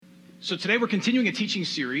So today we're continuing a teaching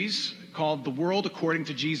series called The World According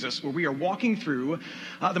to Jesus, where we are walking through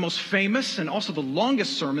the most famous and also the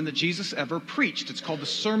longest sermon that Jesus ever preached. It's called the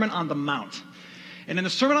Sermon on the Mount. And in the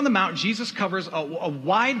Sermon on the Mount, Jesus covers a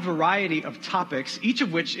wide variety of topics, each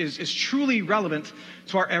of which is truly relevant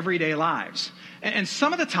to our everyday lives. And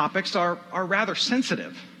some of the topics are rather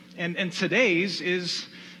sensitive, and today's is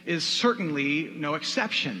certainly no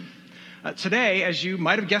exception. Today, as you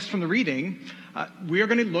might have guessed from the reading, we are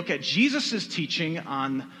going to look at Jesus' teaching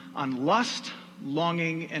on lust,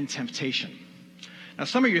 longing, and temptation. Now,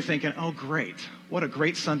 some of you are thinking, oh, great. What a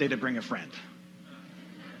great Sunday to bring a friend.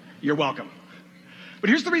 You're welcome. But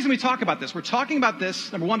here's the reason we talk about this. We're talking about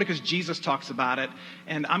this, number one, because Jesus talks about it,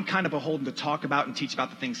 and I'm kind of beholden to talk about and teach about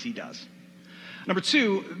the things he does. Number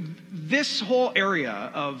two, this whole area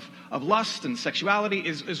of lust and sexuality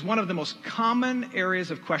is one of the most common areas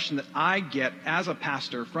of question that I get as a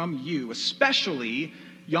pastor from you, especially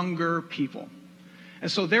younger people.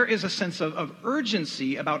 And so there is a sense of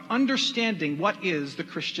urgency about understanding what is the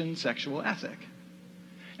Christian sexual ethic.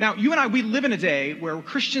 Now, you and I, we live in a day where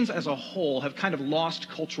Christians as a whole have kind of lost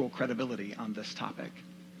cultural credibility on this topic.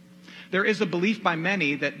 There is a belief by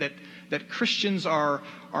many that Christians are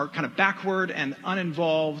kind of backward and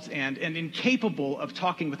uninvolved and incapable of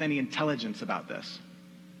talking with any intelligence about this.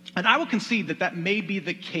 And I will concede that may be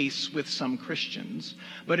the case with some Christians,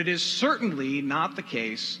 but it is certainly not the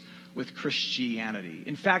case with Christianity.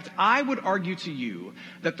 In fact, I would argue to you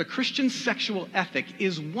that the Christian sexual ethic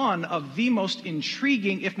is one of the most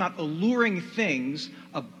intriguing, if not alluring, things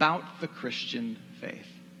about the Christian faith.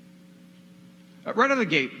 Right out of the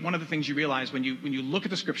gate, one of the things you realize when you look at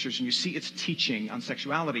the scriptures and you see its teaching on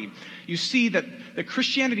sexuality, you see that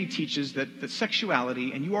Christianity teaches that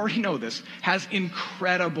sexuality, and you already know this, has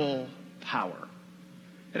incredible power.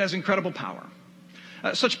 It has incredible power.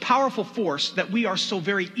 Such powerful force that we are so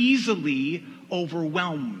very easily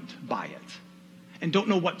overwhelmed by it and don't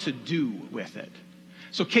know what to do with it.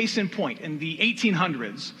 So case in point, in the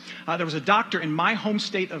 1800s, there was a doctor in my home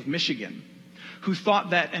state of Michigan who thought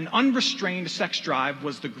that an unrestrained sex drive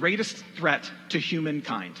was the greatest threat to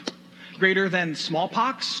humankind, greater than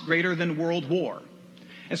smallpox, greater than World War.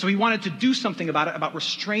 And so he wanted to do something about it, about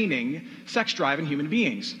restraining sex drive in human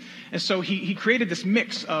beings. And so he created this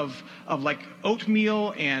mix of like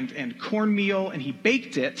oatmeal and cornmeal, and he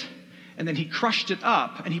baked it, and then he crushed it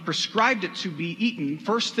up, and he prescribed it to be eaten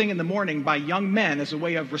first thing in the morning by young men as a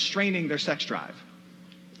way of restraining their sex drive.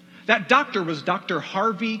 That doctor was Dr.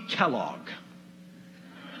 Harvey Kellogg.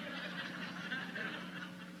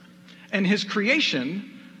 And his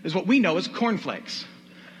creation is what we know as cornflakes.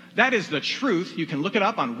 That is the truth. You can look it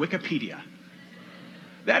up on Wikipedia.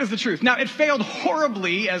 That is the truth. Now, it failed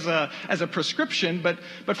horribly as a prescription, but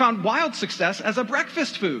found wild success as a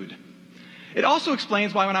breakfast food. It also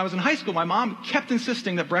explains why when I was in high school, my mom kept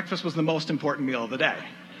insisting that breakfast was the most important meal of the day.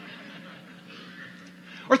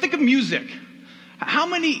 Or think of music. How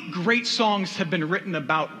many great songs have been written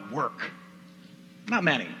about work? Not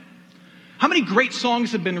many. How many great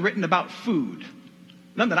songs have been written about food?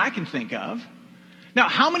 None that I can think of. Now,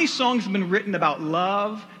 how many songs have been written about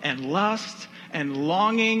love and lust and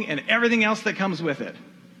longing and everything else that comes with it?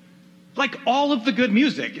 Like all of the good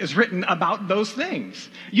music is written about those things.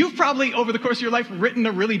 You've probably, over the course of your life, written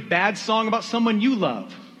a really bad song about someone you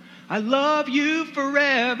love. I love you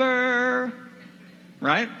forever.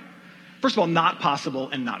 Right? First of all, not possible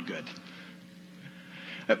and not good.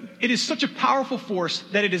 It is such a powerful force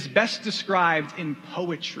that it is best described in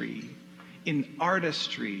poetry, in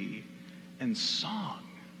artistry, and song.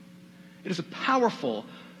 It is a powerful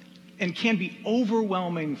and can be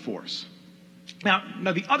overwhelming force. Now,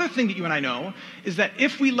 the other thing that you and I know is that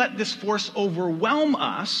if we let this force overwhelm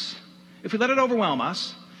us,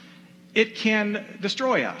 it can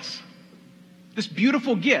destroy us. This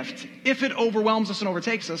beautiful gift, if it overwhelms us and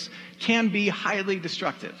overtakes us, can be highly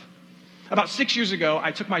destructive. About 6 years ago,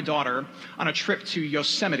 I took my daughter on a trip to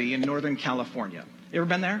Yosemite in Northern California. You ever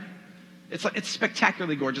been there? It's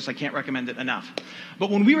spectacularly gorgeous. I can't recommend it enough. But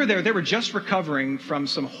when we were there, they were just recovering from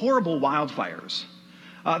some horrible wildfires.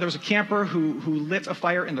 There was a camper who lit a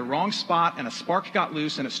fire in the wrong spot, and a spark got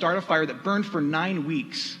loose, and it started a fire that burned for 9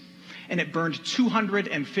 weeks. And it burned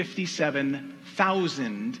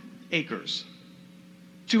 257,000 acres.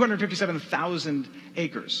 257,000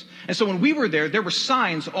 acres. And so when we were there were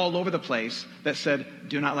signs all over the place that said,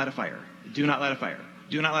 do not light a fire. Do not light a fire.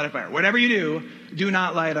 Do not light a fire. Whatever you do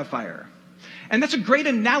not light a fire. And that's a great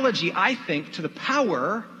analogy, I think, to the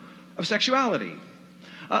power of sexuality.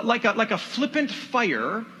 Like a flippant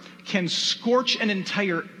fire can scorch an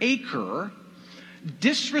entire acre,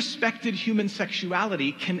 disrespected human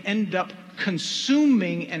sexuality can end up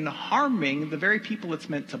consuming and harming the very people it's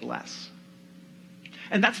meant to bless.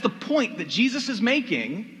 And that's the point that Jesus is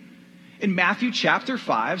making in Matthew chapter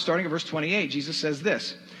 5, starting at verse 28. Jesus says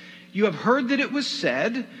this, "You have heard that it was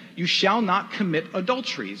said, 'You shall not commit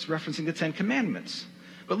adulteries,'" referencing the Ten Commandments.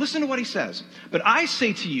 But listen to what he says. "But I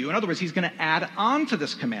say to you," in other words, he's going to add on to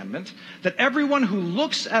this commandment, "that everyone who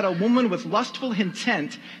looks at a woman with lustful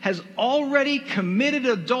intent has already committed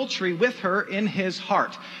adultery with her in his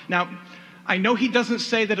heart." Now, I know he doesn't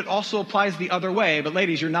say that it also applies the other way, but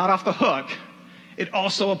ladies, you're not off the hook. It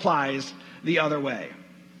also applies the other way.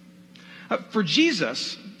 For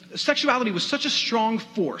Jesus, sexuality was such a strong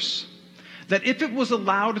force that if it was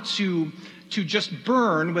allowed to just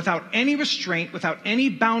burn without any restraint, without any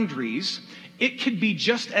boundaries, it could be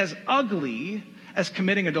just as ugly as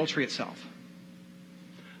committing adultery itself.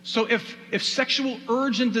 So if sexual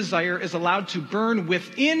urge and desire is allowed to burn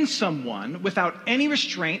within someone without any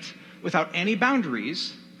restraint, without any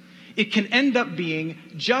boundaries, it can end up being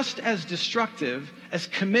just as destructive as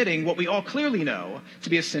committing what we all clearly know to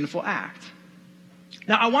be a sinful act.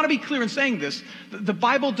 Now, I want to be clear in saying this. The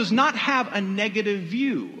Bible does not have a negative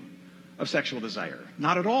view of sexual desire.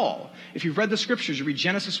 Not at all. If you've read the scriptures, you read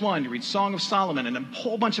Genesis 1, you read Song of Solomon, and a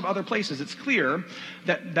whole bunch of other places, it's clear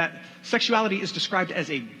that sexuality is described as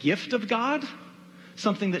a gift of God,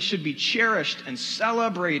 something that should be cherished and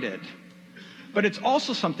celebrated. But it's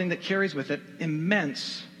also something that carries with it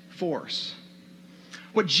immense force.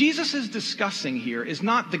 What Jesus is discussing here is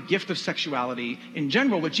not the gift of sexuality in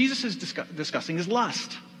general. What Jesus is discussing is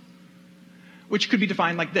lust, which could be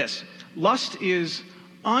defined like this. Lust is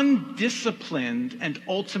undisciplined and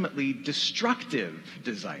ultimately destructive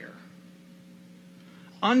desire.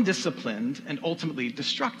 Undisciplined and ultimately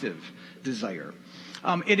destructive desire.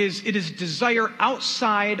 It is desire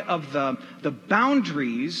outside of the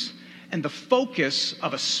boundaries and the focus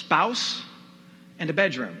of a spouse and a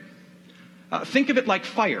bedroom. Think of it like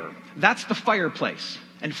fire. That's the fireplace.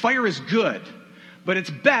 And fire is good. But it's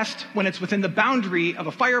best when it's within the boundary of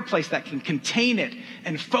a fireplace that can contain it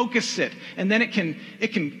and focus it. And then it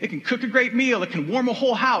can cook a great meal. It can warm a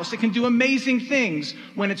whole house. It can do amazing things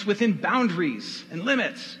when it's within boundaries and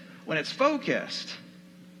limits, when it's focused.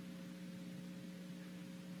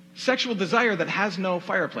 Sexual desire that has no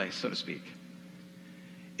fireplace, so to speak.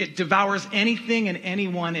 It devours anything and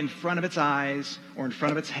anyone in front of its eyes or in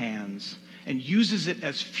front of its hands and uses it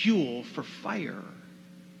as fuel for fire.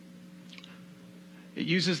 It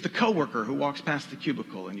uses the coworker who walks past the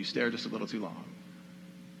cubicle and you stare just a little too long.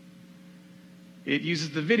 It uses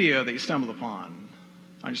the video that you stumble upon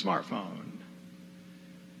on your smartphone.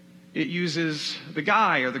 It uses the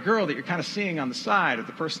guy or the girl that you're kind of seeing on the side, or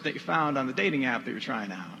the person that you found on the dating app that you're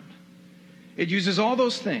trying out. It uses all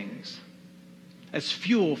those things as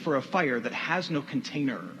fuel for a fire that has no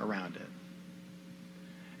container around it.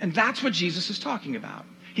 And that's what Jesus is talking about.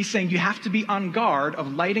 He's saying you have to be on guard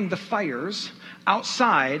of lighting the fires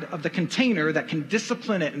outside of the container that can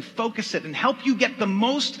discipline it and focus it and help you get the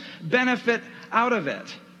most benefit out of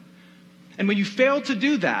it. And when you fail to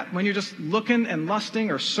do that, when you're just looking and lusting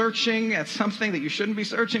or searching at something that you shouldn't be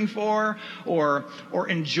searching for, or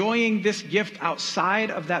enjoying this gift outside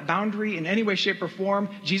of that boundary in any way, shape, or form,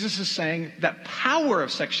 Jesus is saying that power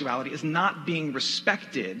of sexuality is not being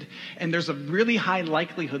respected, and there's a really high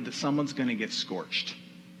likelihood that someone's going to get scorched.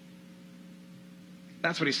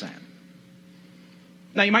 That's what he's saying.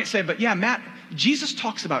 Now you might say, but yeah, Matt, Jesus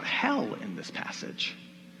talks about hell in this passage.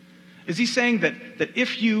 Is he saying that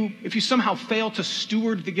if you somehow fail to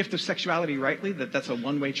steward the gift of sexuality rightly, that's a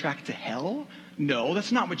one-way track to hell? No,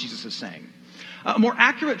 that's not what Jesus is saying. A more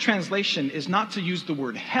accurate translation is not to use the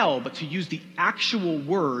word hell, but to use the actual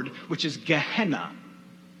word, which is Gehenna.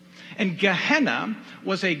 And Gehenna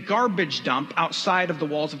was a garbage dump outside of the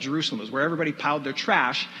walls of Jerusalem. It was where everybody piled their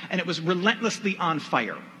trash, and it was relentlessly on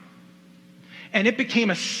fire. And it became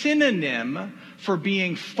a synonym for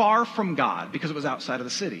being far from God because it was outside of the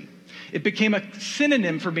city. It became a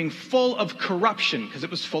synonym for being full of corruption because it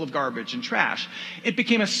was full of garbage and trash. It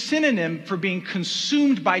became a synonym for being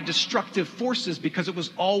consumed by destructive forces because it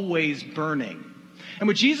was always burning. And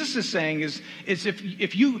what Jesus is saying is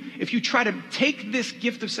if you try to take this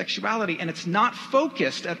gift of sexuality and it's not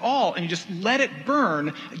focused at all and you just let it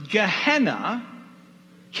burn, Gehenna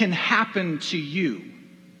can happen to you.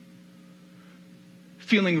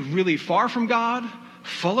 Feeling really far from God,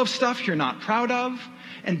 full of stuff you're not proud of,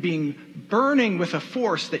 and burning with a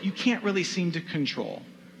force that you can't really seem to control.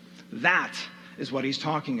 That is what he's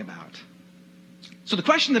talking about. So the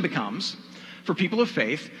question then becomes, for people of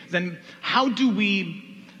faith, then how do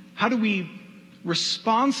we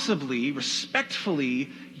responsibly, respectfully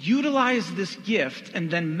utilize this gift and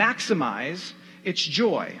then maximize its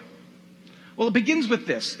joy? Well, it begins with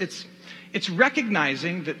this. It's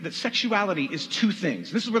recognizing that sexuality is two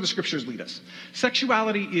things. This is where the scriptures lead us.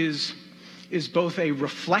 Sexuality is both a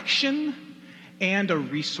reflection and a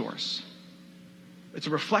resource. It's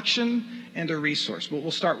a reflection and a resource.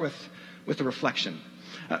 We'll start with the reflection.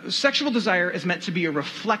 Sexual desire is meant to be a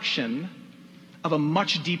reflection of a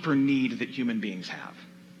much deeper need that human beings have.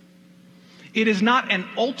 It is not an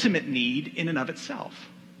ultimate need in and of itself.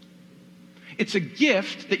 It's a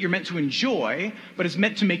gift that you're meant to enjoy, but is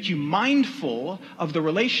meant to make you mindful of the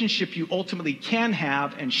relationship you ultimately can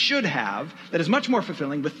have and should have that is much more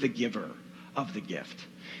fulfilling with the giver of the gift.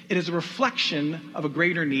 It is a reflection of a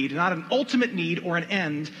greater need, not an ultimate need or an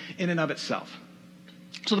end in and of itself.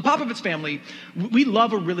 So the Popovits family, we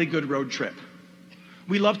love a really good road trip.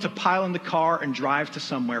 We love to pile in the car and drive to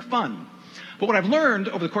somewhere fun. But what I've learned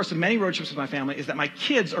over the course of many road trips with my family is that my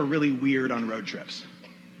kids are really weird on road trips.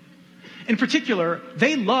 In particular,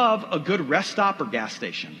 they love a good rest stop or gas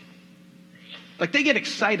station. Like, they get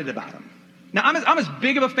excited about them. Now, I'm as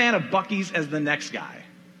big of a fan of Buc-ee's as the next guy.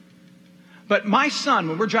 But my son,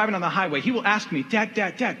 when we're driving on the highway, he will ask me, Dad,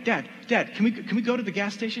 can we go to the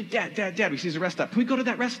gas station? Dad, he sees a rest stop. Can we go to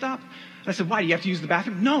that rest stop? And I said, why, do you have to use the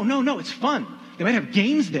bathroom? No, it's fun. They might have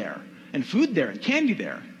games there, and food there, and candy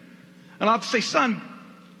there. And I'll have to say, son,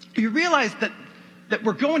 you realize that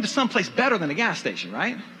we're going to someplace better than a gas station,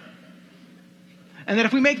 right? And that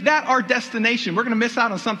if we make that our destination, we're going to miss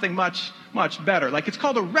out on something much, much better. Like, it's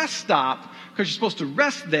called a rest stop because you're supposed to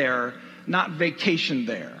rest there, not vacation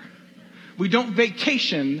there. We don't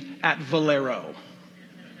vacation at Valero.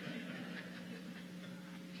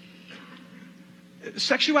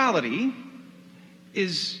 Sexuality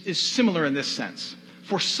is similar in this sense.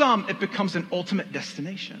 For some, it becomes an ultimate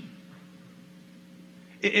destination.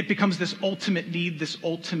 It becomes this ultimate need, this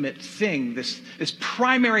ultimate thing, this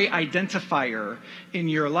primary identifier in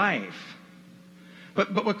your life.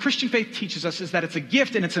 But what Christian faith teaches us is that it's a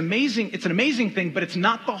gift and it's an amazing thing, but it's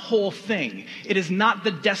not the whole thing. It is not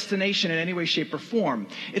the destination in any way, shape, or form.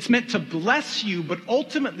 It's meant to bless you, but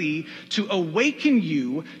ultimately to awaken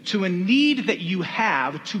you to a need that you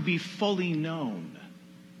have to be fully known.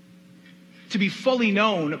 To be fully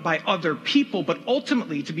known by other people, but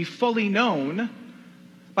ultimately to be fully known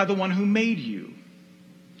by the one who made you.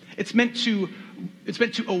 It's meant to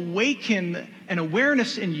awaken an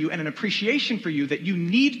awareness in you and an appreciation for you that you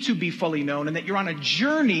need to be fully known and that you're on a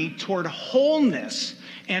journey toward wholeness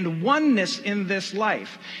and oneness in this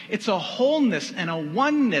life. It's a wholeness and a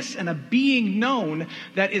oneness and a being known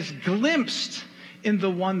that is glimpsed in the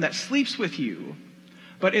one that sleeps with you,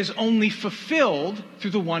 but is only fulfilled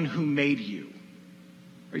through the one who made you.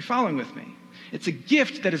 Are you following with me? It's a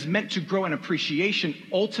gift that is meant to grow in appreciation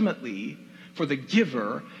ultimately for the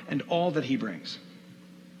giver and all that he brings.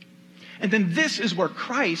 And then this is where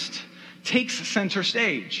Christ takes center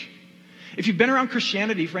stage. If you've been around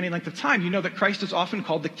Christianity for any length of time, you know that Christ is often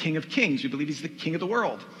called the King of Kings. We believe he's the king of the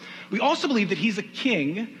world. We also believe that he's a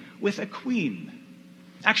king with a queen.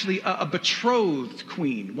 Actually, a betrothed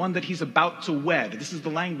queen, one that he's about to wed. This is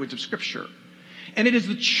the language of Scripture. And it is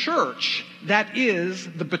the church that is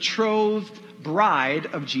the betrothed bride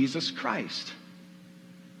of Jesus Christ.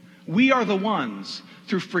 We are the ones,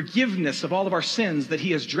 through forgiveness of all of our sins, that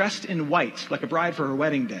he has dressed in white like a bride for her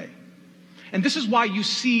wedding day. And this is why you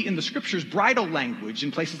see in the Scriptures bridal language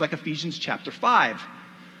in places like Ephesians chapter 5,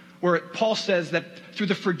 where Paul says that through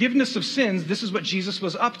the forgiveness of sins, this is what Jesus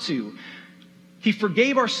was up to. He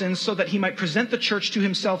forgave our sins so that he might present the church to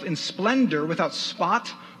himself in splendor, without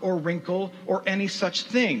spot or wrinkle or any such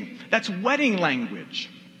thing. That's wedding language.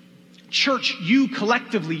 Church, you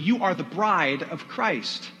collectively, you are the bride of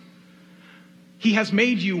Christ. He has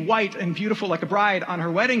made you white and beautiful like a bride on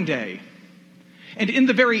her wedding day. And in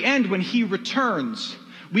the very end, when he returns,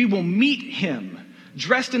 we will meet him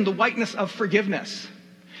dressed in the whiteness of forgiveness.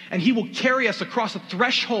 And he will carry us across a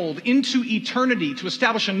threshold into eternity to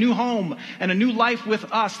establish a new home and a new life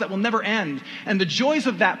with us that will never end. And the joys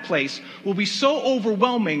of that place will be so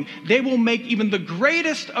overwhelming, they will make even the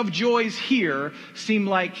greatest of joys here seem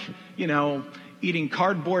like, eating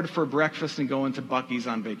cardboard for breakfast and going to Buc-ee's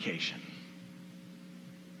on vacation.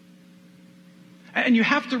 And you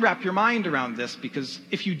have to wrap your mind around this, because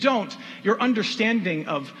if you don't, your understanding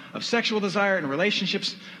of sexual desire and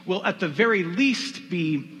relationships will at the very least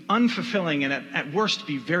be unfulfilling and at worst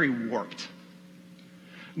be very warped.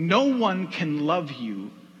 No one can love you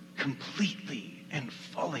completely and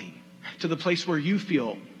fully to the place where you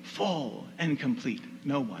feel full and complete.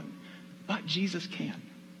 No one. But Jesus can.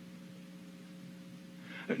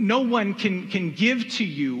 No one can give to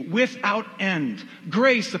you without end,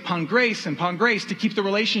 grace upon grace upon grace to keep the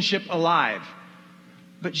relationship alive.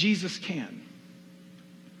 But Jesus can.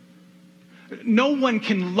 No one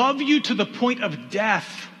can love you to the point of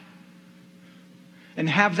death and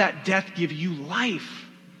have that death give you life.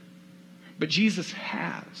 But Jesus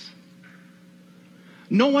has.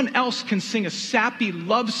 No one else can sing a sappy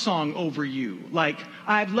love song over you, like,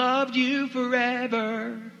 I've loved you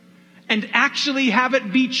forever, and actually have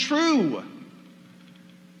it be true.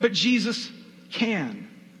 But Jesus can.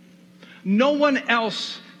 No one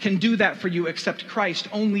else can do that for you except Christ.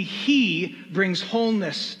 Only He brings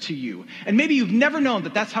wholeness to you. And maybe you've never known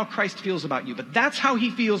that that's how Christ feels about you, but that's how He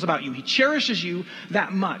feels about you. He cherishes you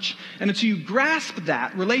that much. And until you grasp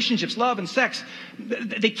that, relationships, love, and sex,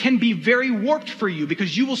 they can be very warped for you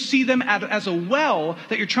because you will see them as a well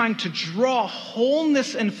that you're trying to draw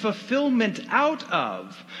wholeness and fulfillment out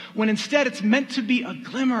of, when instead it's meant to be a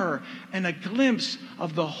glimmer and a glimpse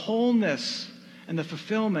of the wholeness and the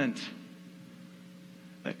fulfillment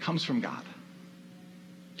that comes from God.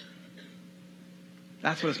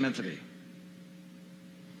 That's what it's meant to be.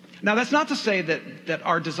 Now, that's not to say that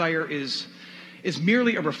our desire is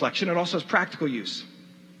merely a reflection. It also has practical use.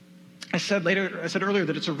 I said earlier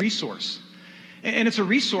that it's a resource. And it's a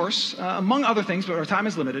resource, among other things, but our time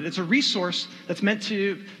is limited. It's a resource that's meant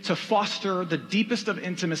to foster the deepest of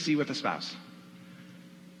intimacy with a spouse.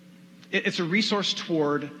 It's a resource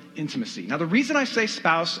toward intimacy. Now, the reason I say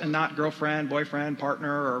spouse and not girlfriend, boyfriend,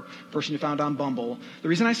 partner, or person you found on Bumble, the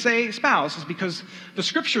reason I say spouse is because the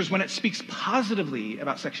scriptures, when it speaks positively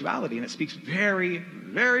about sexuality, and it speaks very,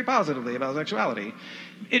 very positively about sexuality,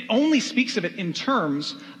 it only speaks of it in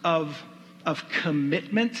terms of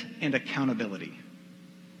commitment and accountability.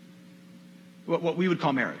 What we would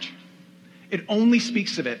call marriage. It only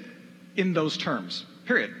speaks of it in those terms,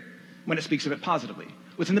 period, when it speaks of it positively,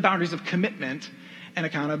 within the boundaries of commitment and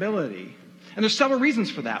accountability. And there's several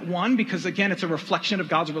reasons for that. One, because again, it's a reflection of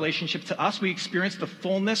God's relationship to us. We experience the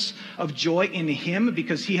fullness of joy in Him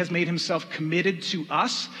because He has made Himself committed to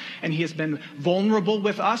us, and He has been vulnerable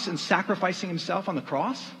with us in sacrificing Himself on the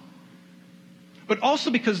cross. But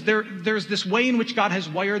also because there's this way in which God has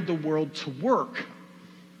wired the world to work.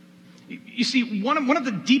 You see, one of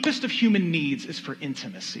the deepest of human needs is for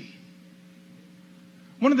intimacy.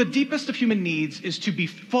 One of the deepest of human needs is to be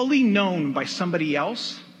fully known by somebody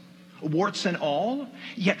else, warts and all,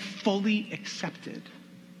 yet fully accepted.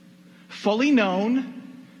 Fully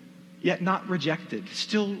known, yet not rejected,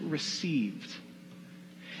 still received.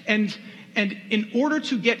 And in order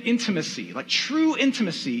to get intimacy, like true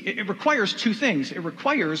intimacy, it requires two things. It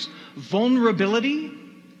requires vulnerability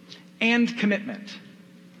and commitment.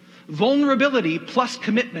 Vulnerability plus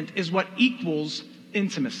commitment is what equals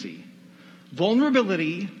intimacy.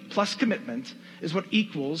 Vulnerability plus commitment is what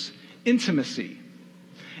equals intimacy.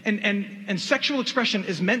 And sexual expression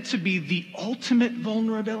is meant to be the ultimate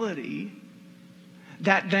vulnerability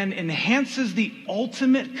that then enhances the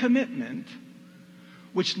ultimate commitment,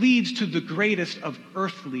 which leads to the greatest of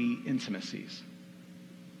earthly intimacies.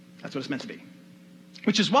 That's what it's meant to be.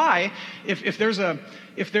 Which is why, if there's a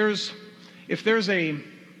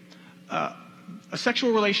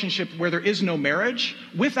sexual relationship where there is no marriage,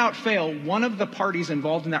 without fail, one of the parties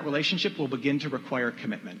involved in that relationship will begin to require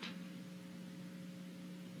commitment.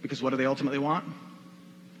 Because what do they ultimately want?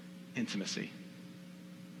 Intimacy.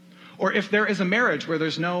 Or if there is a marriage where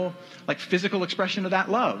there's no physical expression of that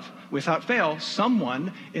love, without fail,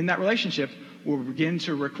 someone in that relationship will begin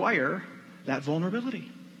to require that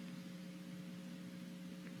vulnerability.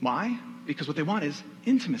 Why? Because what they want is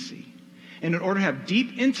intimacy. And in order to have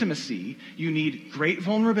deep intimacy, you need great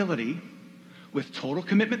vulnerability with total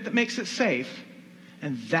commitment that makes it safe,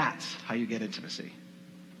 and that's how you get intimacy.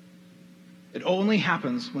 It only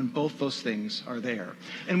happens when both those things are there.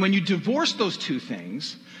 And when you divorce those two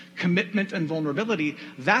things, commitment and vulnerability,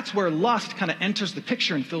 that's where lust kind of enters the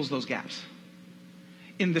picture and fills those gaps.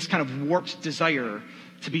 In this kind of warped desire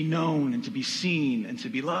to be known and to be seen and to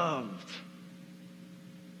be loved.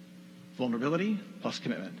 Vulnerability plus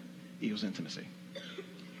commitment equals intimacy.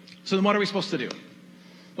 So then what are we supposed to do?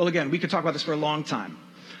 Well, again, we could talk about this for a long time.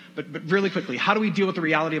 But really quickly, how do we deal with the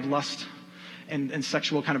reality of lust and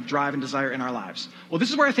sexual kind of drive and desire in our lives? Well, this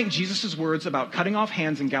is where I think Jesus' words about cutting off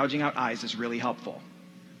hands and gouging out eyes is really helpful.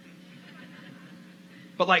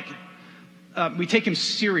 But we take him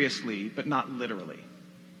seriously, but not literally.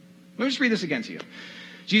 Let me just read this again to you.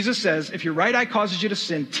 Jesus says, if your right eye causes you to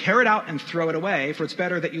sin, tear it out and throw it away, for it's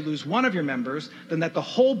better that you lose one of your members than that the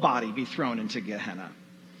whole body be thrown into Gehenna.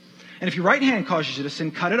 And if your right hand causes you to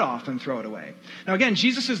sin, cut it off and throw it away. Now again,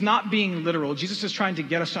 Jesus is not being literal. Jesus is trying to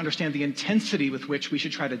get us to understand the intensity with which we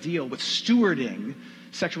should try to deal with stewarding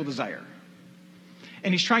sexual desire.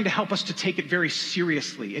 And he's trying to help us to take it very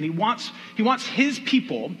seriously. And he wants his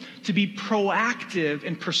people to be proactive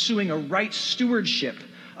in pursuing a right stewardship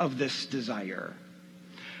of this desire.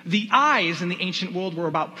 The eyes in the ancient world were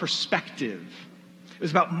about perspective. It was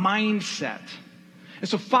about mindset. And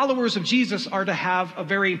so followers of Jesus are to have a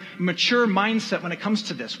very mature mindset when it comes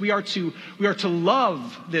to this. We are to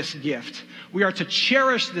love this gift. We are to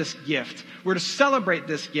cherish this gift. We're to celebrate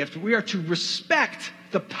this gift. We are to respect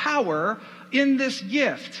the power in this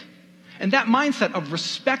gift. And that mindset of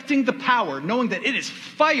respecting the power, knowing that it is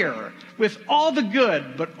fire with all the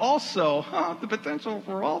good, but also the potential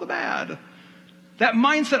for all the bad. That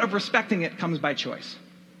mindset of respecting it comes by choice.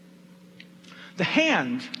 The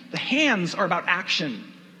hands are about action.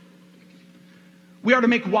 We are to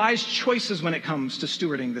make wise choices when it comes to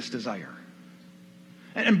stewarding this desire.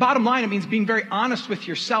 And bottom line, it means being very honest with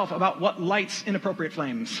yourself about what lights inappropriate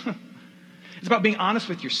flames. It's about being honest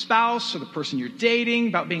with your spouse or the person you're dating,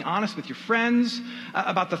 about being honest with your friends,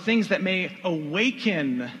 about the things that may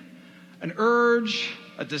awaken an urge,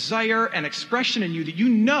 a desire, an expression in you that you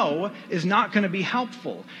know is not going to be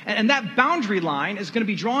helpful. And that boundary line is going to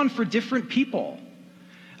be drawn for different people.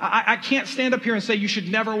 I can't stand up here and say you should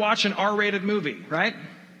never watch an R-rated movie, right?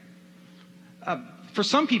 For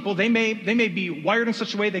some people, they may be wired in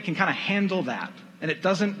such a way they can kind of handle that, and it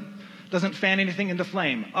doesn't fan anything into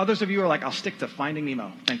flame. Others of you are like, I'll stick to Finding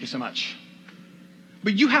Nemo. Thank you so much.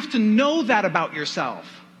 But you have to know that about yourself.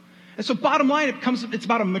 And so bottom line, it's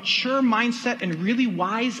about a mature mindset and really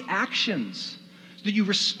wise actions so that you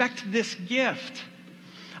respect this gift.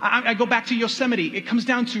 I go back to Yosemite. It comes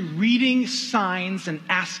down to reading signs and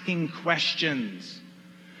asking questions.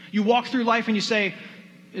 You walk through life and you say,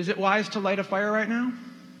 is it wise to light a fire right now?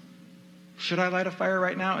 Should I light a fire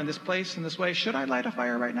right now in this place, in this way? Should I light a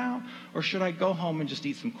fire right now? Or should I go home and just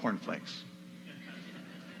eat some cornflakes?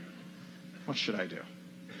 What should I do?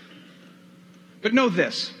 But know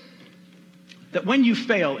this, that when you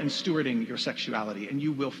fail in stewarding your sexuality, and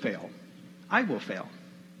you will fail, I will fail.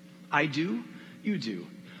 I do, you do.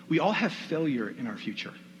 We all have failure in our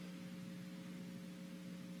future.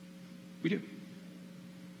 We do.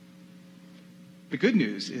 The good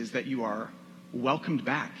news is that you are welcomed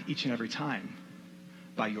back each and every time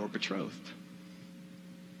by your betrothed,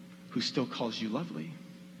 who still calls you lovely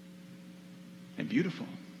and beautiful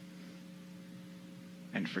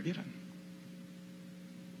and forgiven.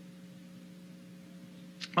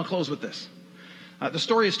 I'll close with this. The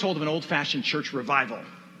story is told of an old-fashioned church revival.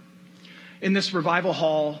 In this revival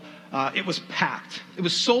hall, it was packed. It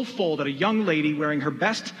was so full that a young lady wearing her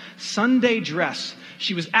best Sunday dress,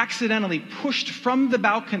 she was accidentally pushed from the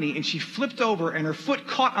balcony and she flipped over and her foot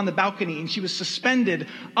caught on the balcony and she was suspended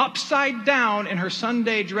upside down in her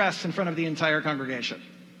Sunday dress in front of the entire congregation.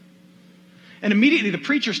 And immediately the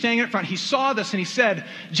preacher standing up front, he saw this and he said,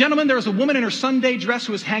 "Gentlemen, there is a woman in her Sunday dress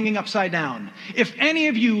who is hanging upside down. If any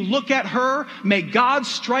of you look at her, may God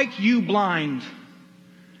strike you blind."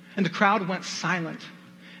 And the crowd went silent,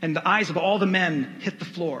 and the eyes of all the men hit the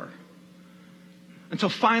floor. Until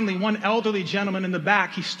finally, one elderly gentleman in the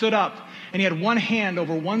back, he stood up, and he had one hand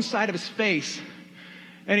over one side of his face,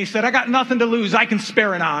 and he said, "I got nothing to lose. I can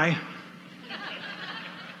spare an eye."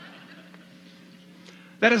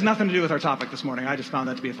 That has nothing to do with our topic this morning. I just found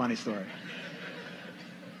that to be a funny story.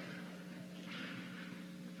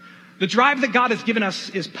 The drive that God has given us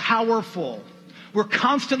is powerful. We're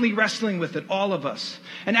constantly wrestling with it, all of us.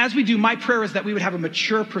 And as we do, my prayer is that we would have a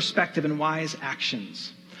mature perspective and wise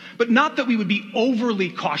actions. But not that we would be overly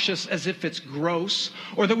cautious as if it's gross,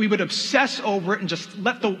 or that we would obsess over it and just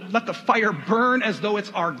let the fire burn as though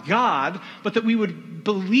it's our God, but that we would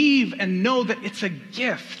believe and know that it's a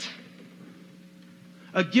gift.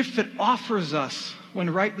 A gift that offers us, when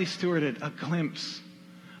rightly stewarded, a glimpse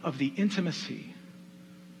of the intimacy,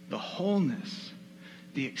 the wholeness,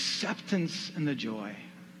 the acceptance, and the joy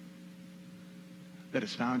that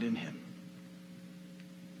is found in Him.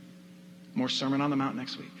 More Sermon on the Mount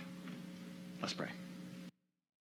next week. Let's pray.